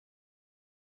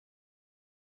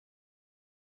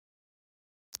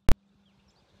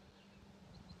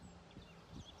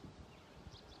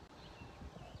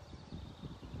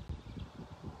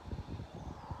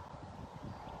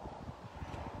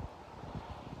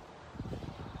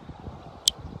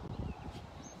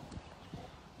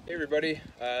Hey everybody,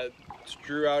 it's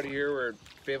Drew out here. We're at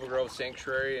Faville Grove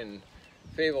Sanctuary in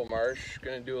Faville Marsh.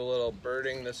 Gonna do a little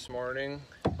birding this morning.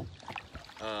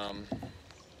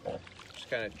 Just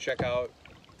kind of check out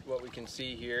what we can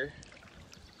see here.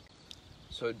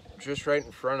 So just right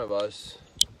in front of us,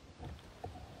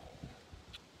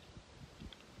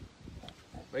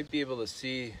 might be able to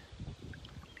see,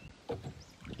 let's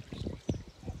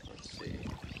see.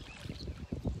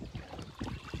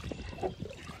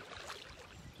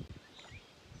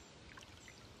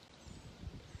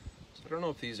 I don't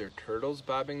know if these are turtles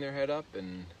bobbing their head up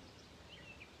and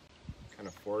kind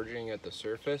of foraging at the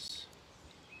surface.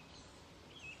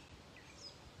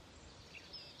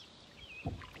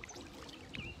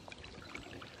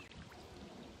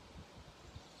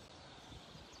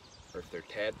 Or if they're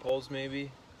tadpoles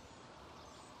maybe.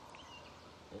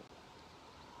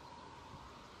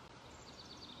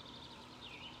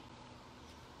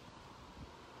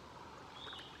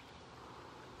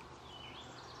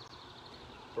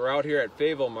 We're out here at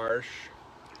Faville Marsh,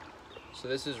 so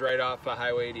this is right off of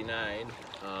Highway 89.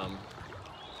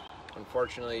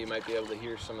 Unfortunately, you might be able to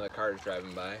hear some of the cars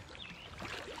driving by.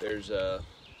 There's a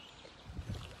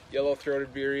yellow-throated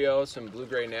vireo, some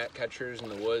blue-gray gnatcatchers in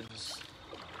the woods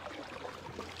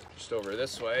just over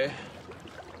this way.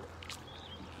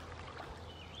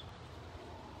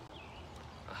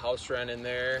 A house wren in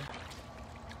there.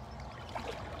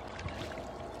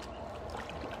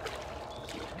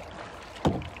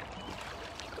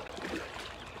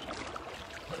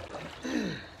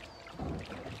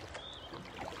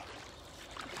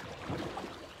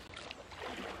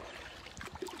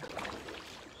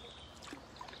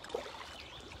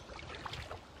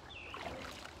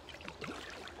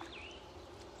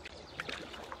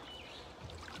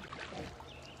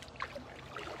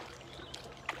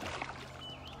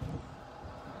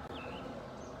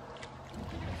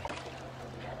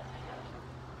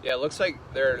 Yeah, it looks like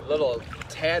there are little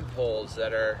tadpoles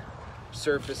that are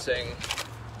surfacing,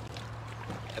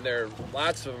 and there are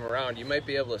lots of them around. You might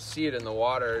be able to see it in the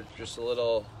water, just a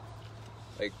little,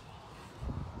 like,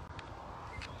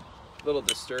 little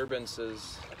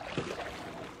disturbances.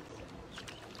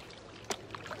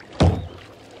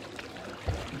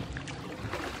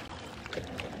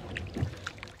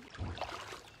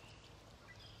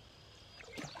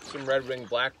 Some red-winged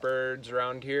blackbirds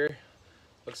around here.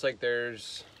 Looks like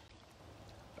there's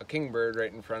a kingbird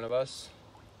right in front of us.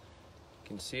 You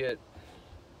can see it.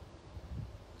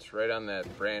 It's right on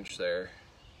that branch there.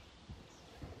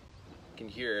 You can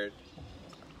hear it.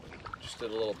 Just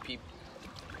did a little peep.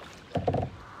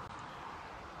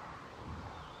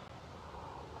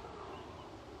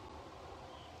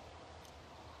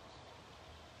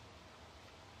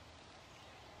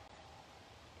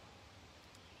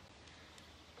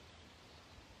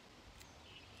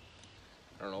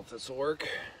 I don't know if this will work.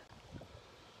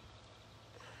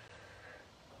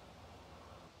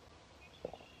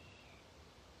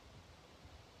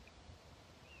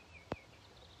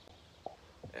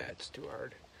 It's too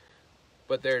hard.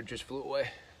 But there, it just flew away.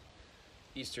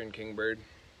 Eastern kingbird.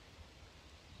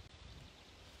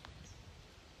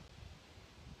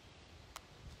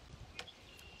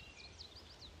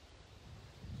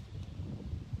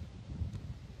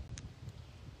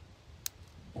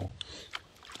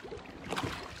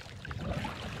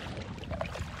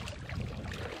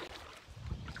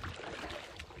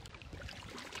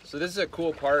 So this is a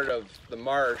cool part of the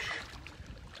marsh.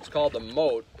 It's called the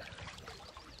moat.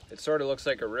 It sort of looks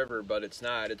like a river, but it's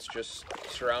not. It's just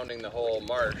surrounding the whole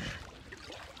marsh,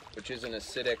 which is an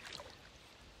acidic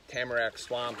tamarack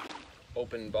swamp,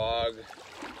 open bog. You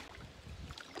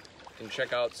can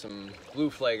check out some blue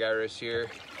flag iris here.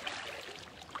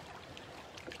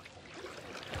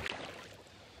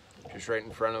 Just right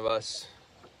in front of us.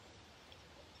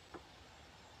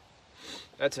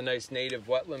 That's a nice native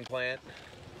wetland plant.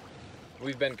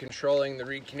 We've been controlling the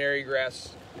reed canary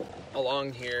grass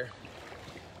along here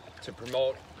to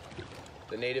promote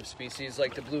the native species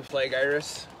like the blue flag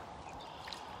iris.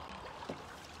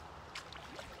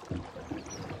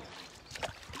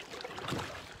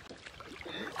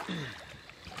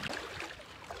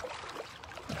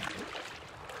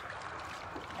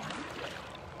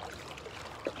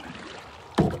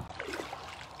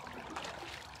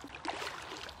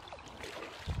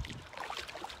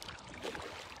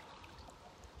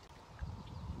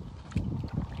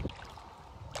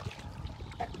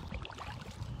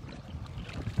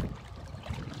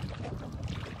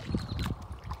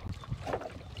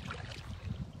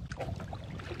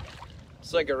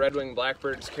 Looks like a red-winged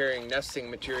blackbird's carrying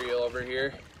nesting material over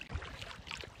here.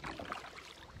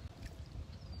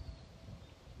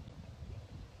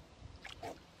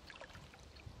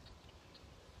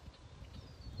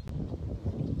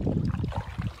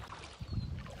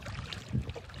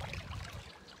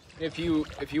 If you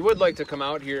would like to come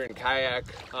out here and kayak,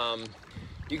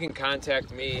 you can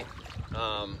contact me.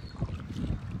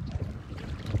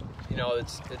 You know,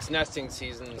 it's nesting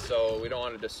season, so we don't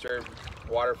want to disturb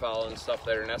waterfowl and stuff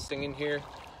that are nesting in here,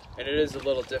 and it is a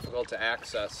little difficult to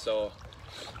access, so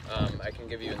I can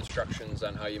give you instructions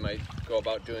on how you might go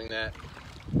about doing that.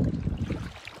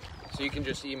 So you can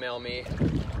just email me.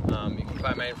 You can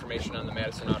find my information on the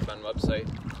Madison Audubon website.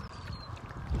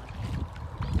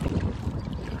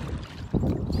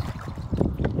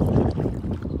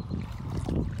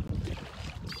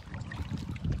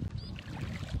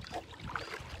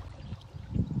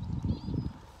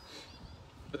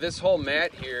 But this whole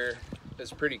mat here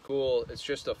is pretty cool. It's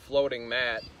just a floating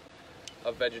mat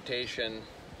of vegetation.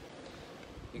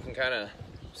 You can kind of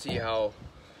see how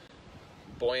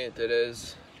buoyant it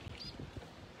is.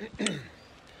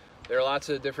 There are lots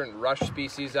of different rush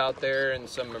species out there and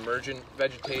some emergent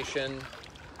vegetation.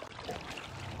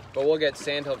 But we'll get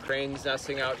sandhill cranes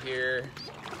nesting out here.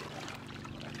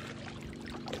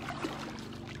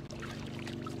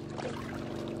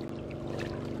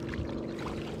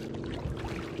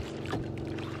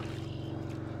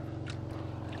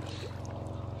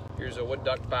 Here's a wood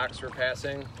duck box we're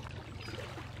passing.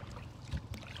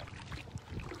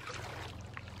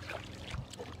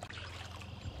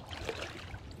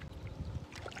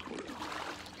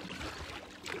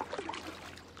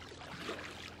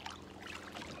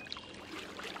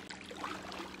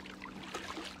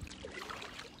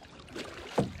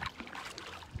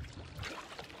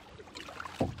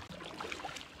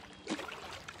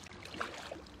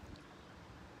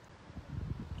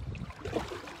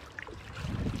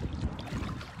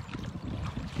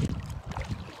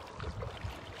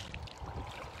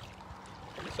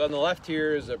 So on the left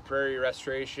here is a prairie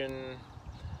restoration.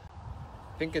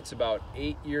 I think it's about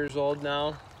 8 years old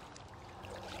now.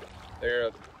 There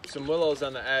are some willows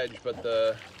on the edge, but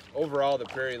overall the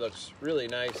prairie looks really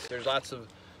nice. There's lots of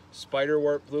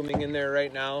spiderwort blooming in there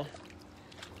right now.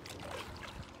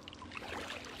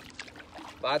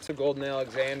 Lots of golden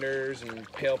alexanders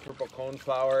and pale purple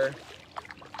coneflower.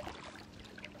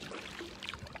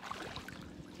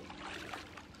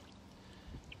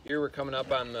 Here we're coming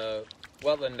up on the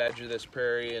wetland edge of this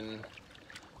prairie, and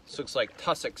this looks like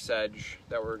tussock sedge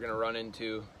that we're going to run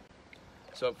into.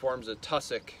 So it forms a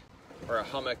tussock or a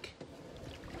hummock.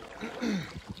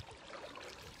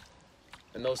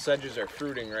 And those sedges are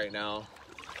fruiting right now.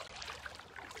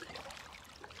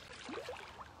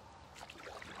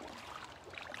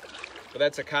 But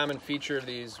that's a common feature of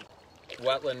these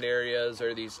wetland areas,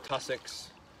 are these tussocks,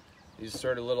 these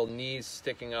sort of little knees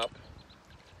sticking up.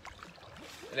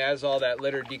 And as all that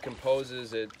litter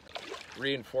decomposes, it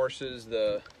reinforces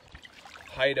the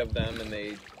height of them, and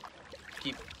they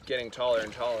keep getting taller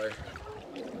and taller.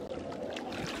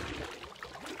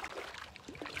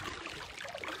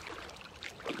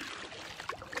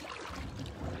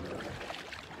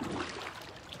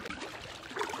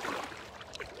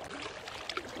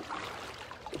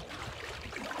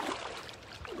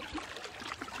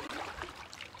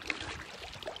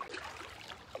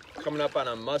 Coming up on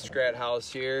a muskrat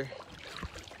house here.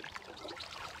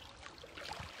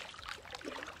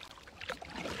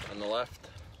 On the left.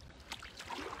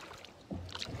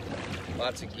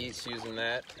 Lots of geese using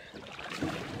that.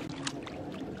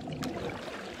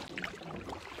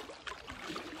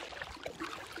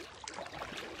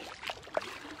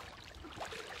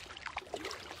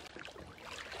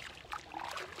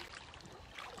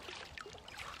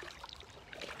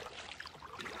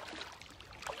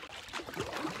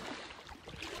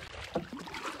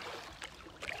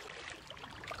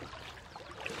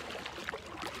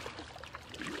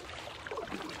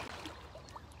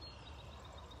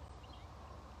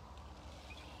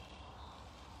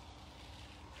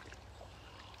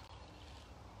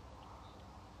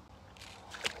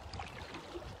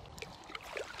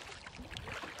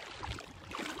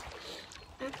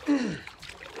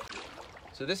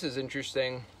 So this is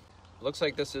interesting. Looks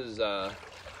like this is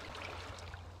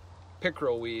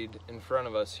pickerel weed in front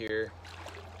of us here.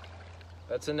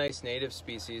 That's a nice native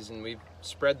species, and we've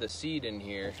spread the seed in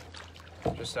here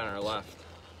just on our left.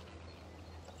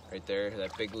 Right there,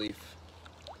 that big leaf.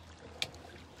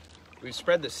 We've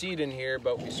spread the seed in here,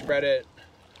 but we spread it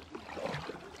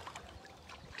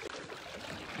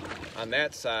on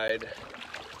that side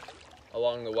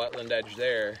along the wetland edge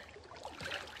there.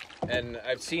 And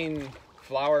I've seen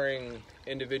flowering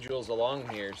individuals along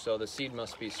here, so the seed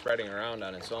must be spreading around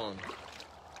on its own.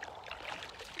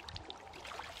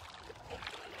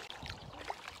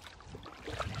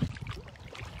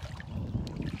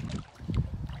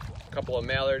 A couple of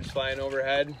mallards flying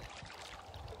overhead.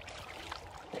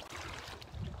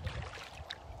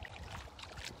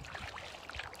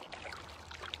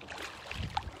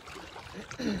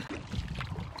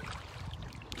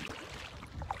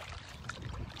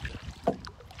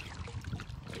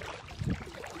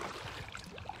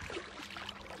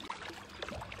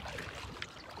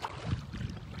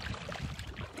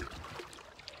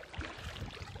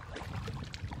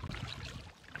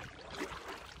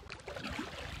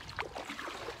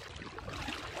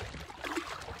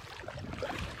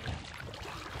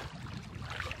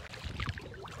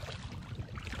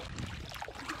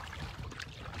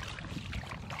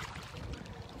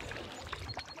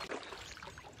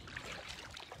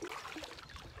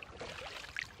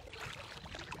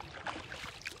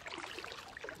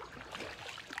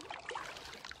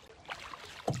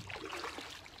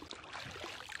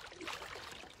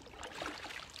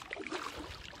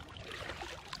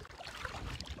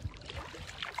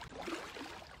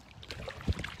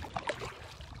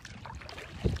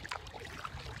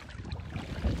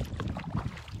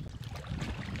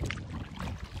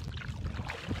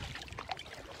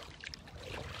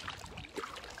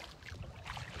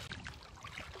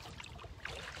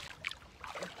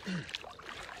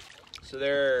 So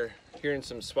they're hearing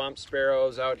some swamp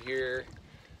sparrows out here.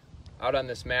 Out on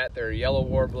this mat, there are yellow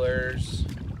warblers.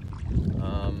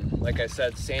 Like I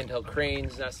said, sandhill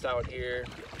cranes nest out here.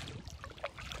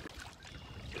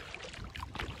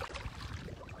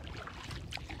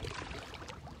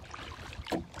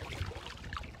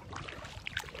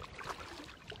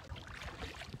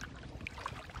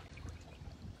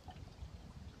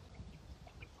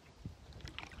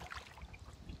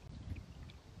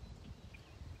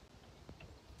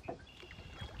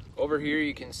 Over here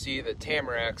you can see the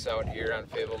tamaracks out here on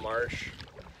Faville Marsh.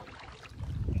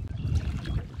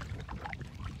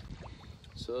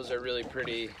 So those are really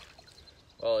pretty,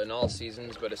 well, in all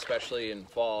seasons, but especially in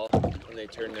fall when they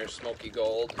turn their smoky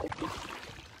gold.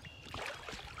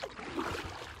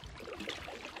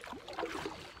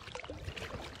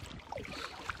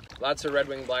 Lots of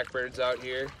red-winged blackbirds out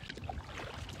here.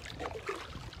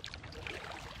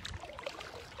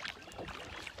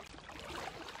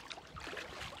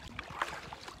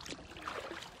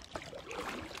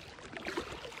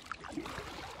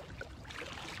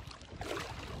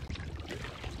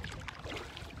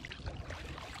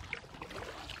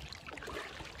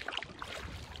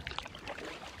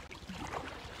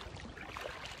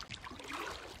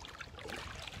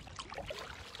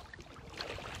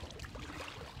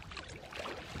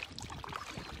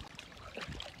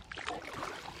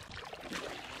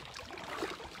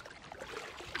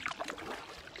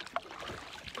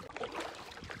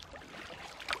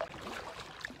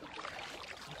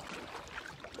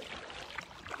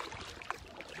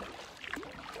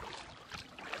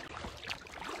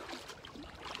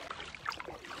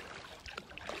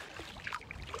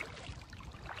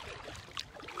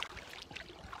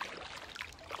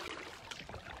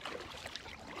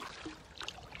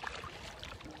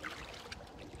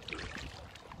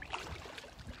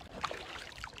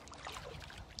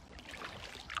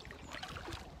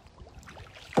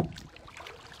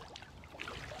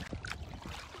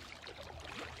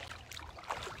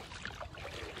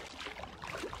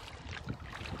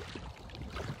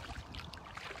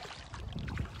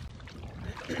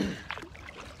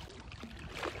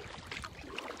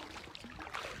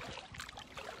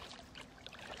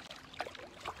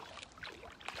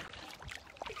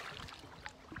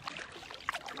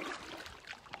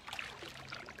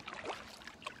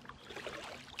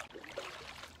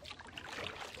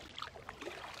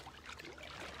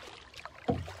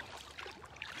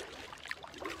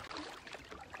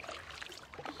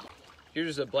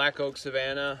 Here's the black oak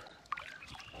savanna.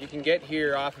 You can get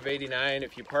here off of 89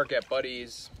 if you park at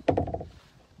Buddy's.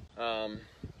 A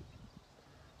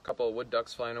couple of wood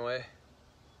ducks flying away.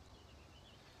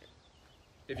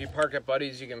 If you park at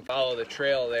Buddy's, you can follow the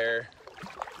trail there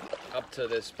up to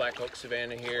this black oak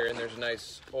savanna here, and there's a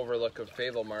nice overlook of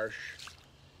Faville Marsh,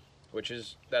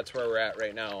 that's where we're at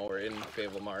right now. We're in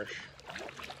Faville Marsh.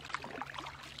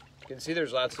 You can see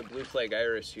there's lots of blue flag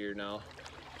iris here now.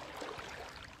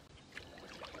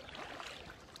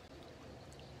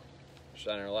 Just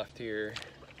on our left here,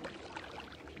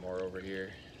 more over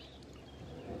here.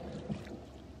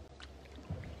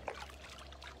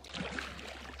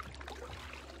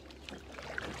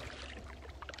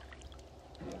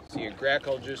 See a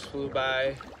grackle just flew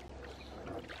by.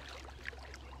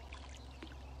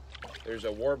 There's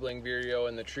a warbling vireo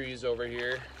in the trees over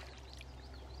here.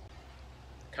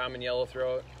 Common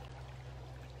yellowthroat.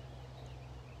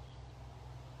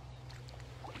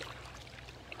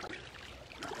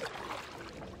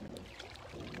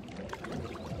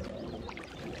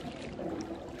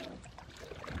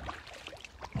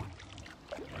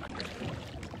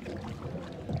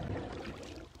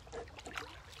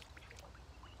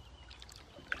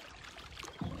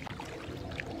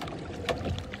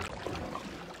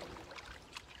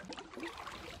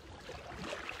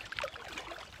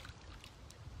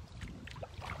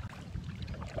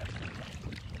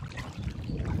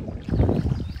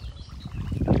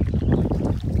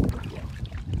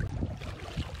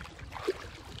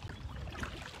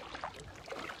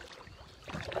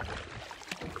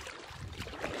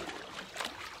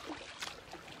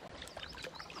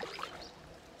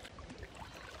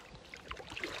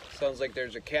 Sounds like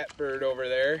there's a catbird over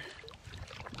there.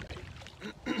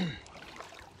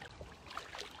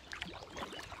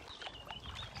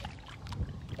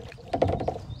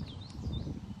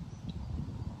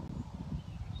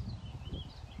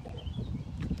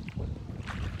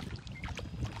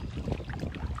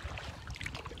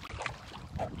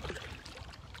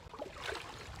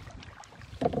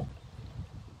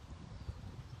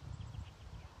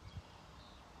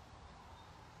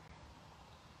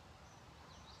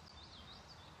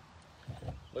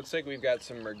 Looks like we've got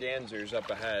some mergansers up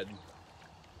ahead.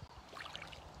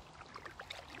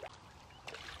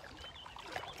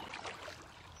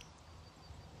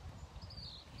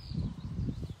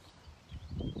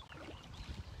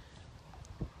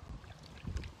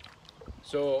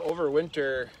 So over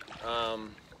winter,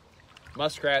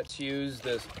 muskrats use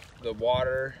the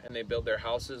water, and they build their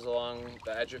houses along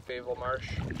the edge of Faville Marsh.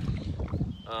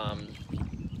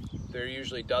 There are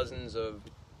usually dozens of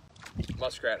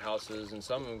muskrat houses, and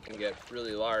some of them can get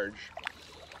really large.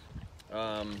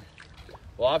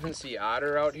 We'll often see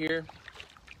otter out here.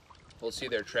 We'll see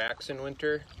their tracks in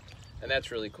winter, and that's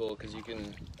really cool because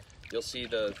you'll see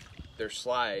their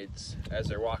slides as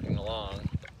they're walking along.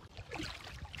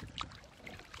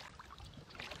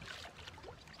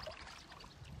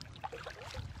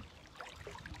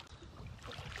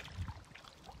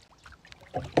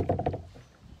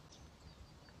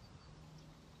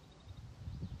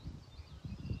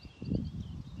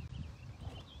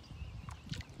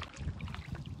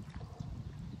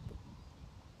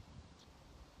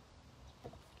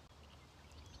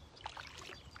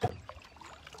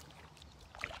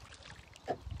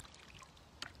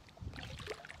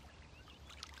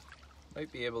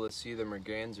 Might be able to see the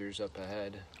mergansers up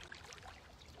ahead.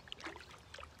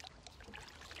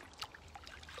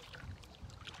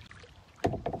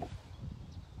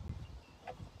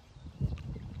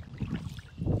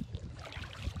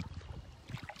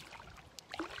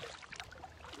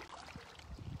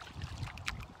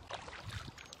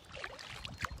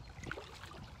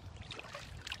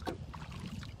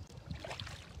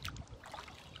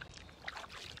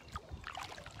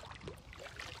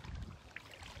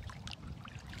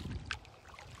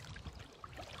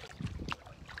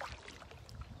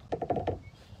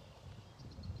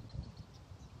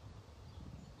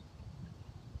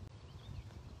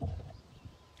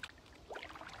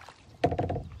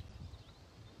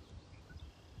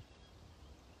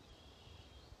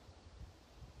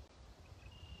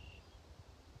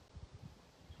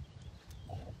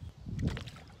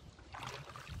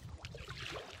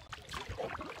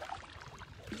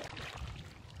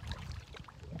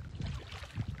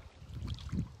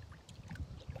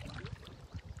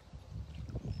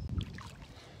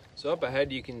 So up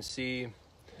ahead you can see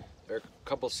there are a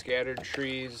couple scattered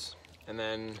trees, and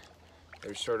then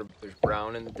there's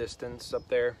brown in the distance up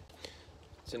there.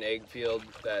 It's an egg field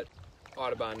that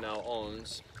Audubon now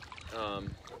owns,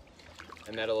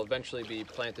 and that'll eventually be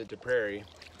planted to prairie.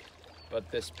 But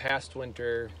this past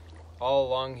winter, all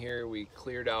along here we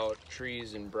cleared out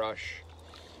trees and brush.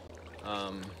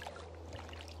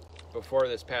 Before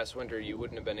this past winter, you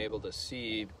wouldn't have been able to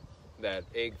see that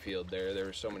egg field there. There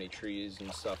were so many trees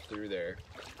and stuff through there.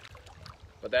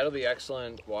 But that'll be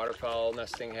excellent waterfowl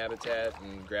nesting habitat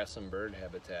and grassland bird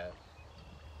habitat.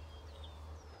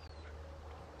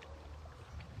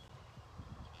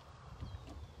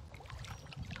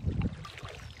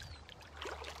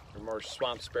 There are more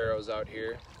swamp sparrows out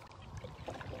here.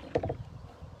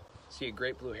 See, a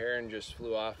great blue heron just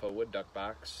flew off a wood duck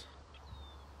box.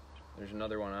 There's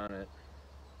another one on it.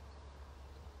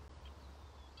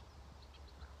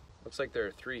 Looks like there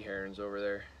are 3 herons over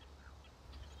there.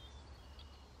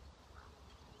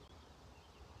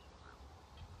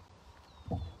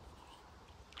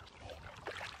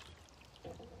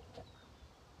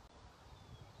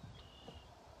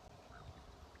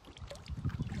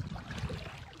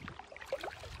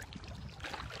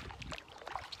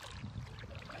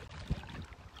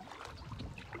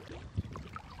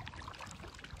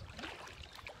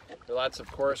 There are lots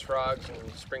of chorus frogs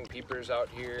and spring peepers out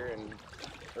here, and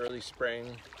early spring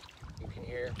you can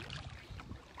hear.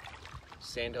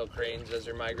 Sandhill cranes as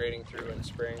they're migrating through in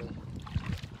spring.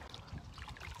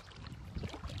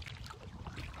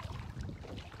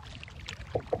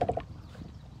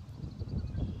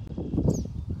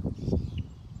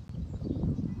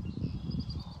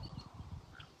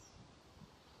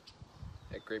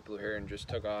 That great blue heron just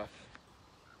took off.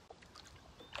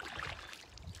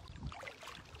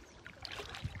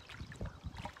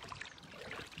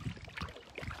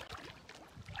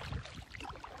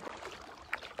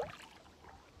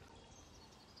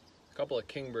 Couple of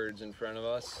kingbirds in front of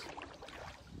us.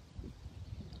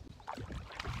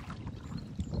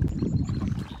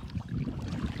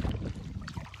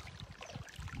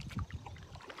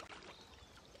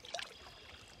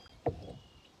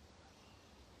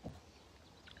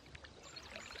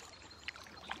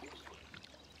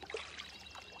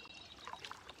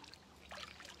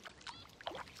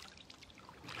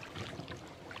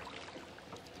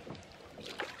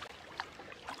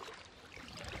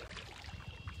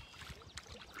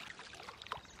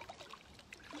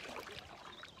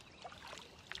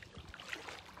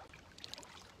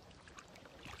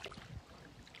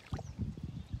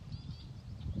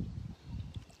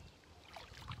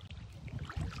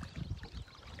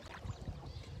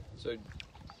 So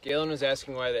Galen was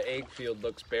asking why the egg field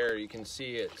looks bare. You can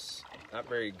see it's not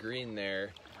very green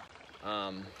there.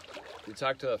 We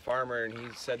talked to the farmer and he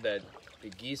said that the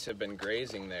geese have been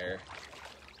grazing there,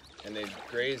 and they've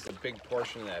grazed a big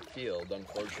portion of that field,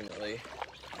 unfortunately.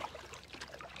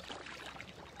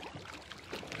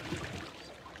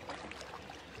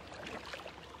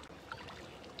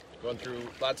 Going through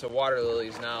lots of water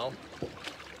lilies now.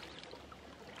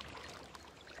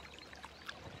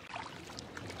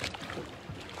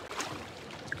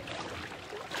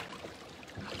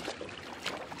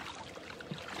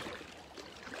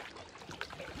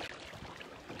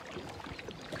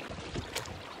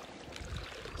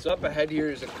 So up ahead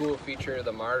here is a cool feature of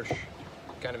the marsh,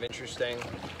 kind of interesting.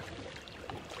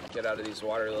 Get out of these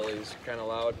water lilies, kind of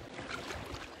loud.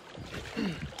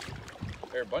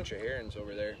 There are a bunch of herons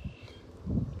over there.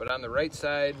 But on the right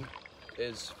side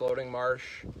is floating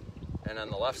marsh, and on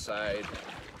the left side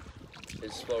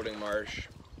is floating marsh.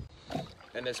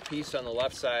 And this piece on the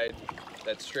left side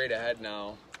that's straight ahead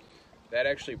now, that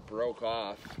actually broke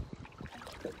off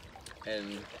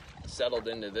and settled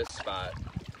into this spot.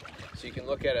 So you can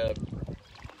look at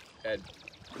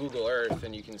Google Earth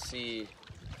and you can see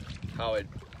how it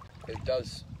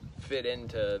does fit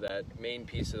into that main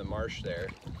piece of the marsh there.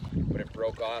 But it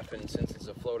broke off, and since it's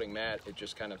a floating mat, it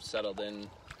just kind of settled in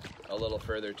a little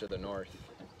further to the north.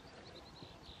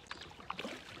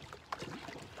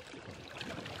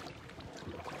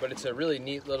 But it's a really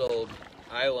neat little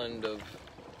island of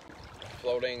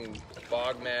floating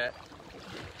bog mat.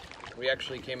 We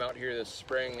actually came out here this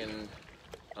spring and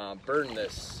burned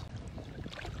this.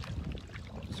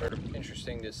 Sort of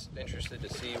interested to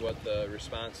see what the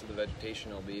response of the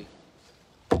vegetation will be.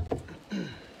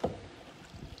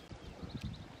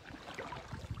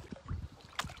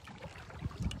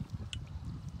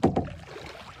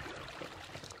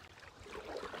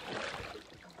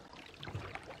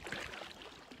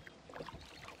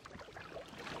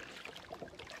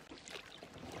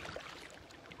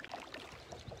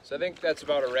 So I think that's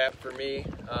about a wrap for me.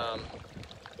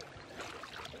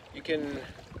 You can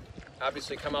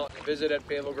obviously come out and visit at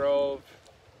Faville Grove,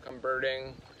 come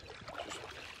birding, just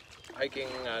hiking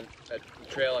on a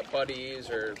trail at Buddy's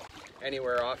or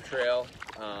anywhere off trail.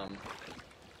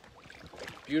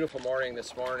 Beautiful morning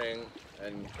this morning,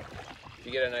 and if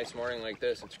you get a nice morning like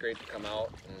this, it's great to come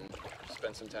out and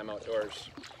spend some time outdoors.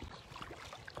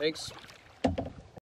 Thanks.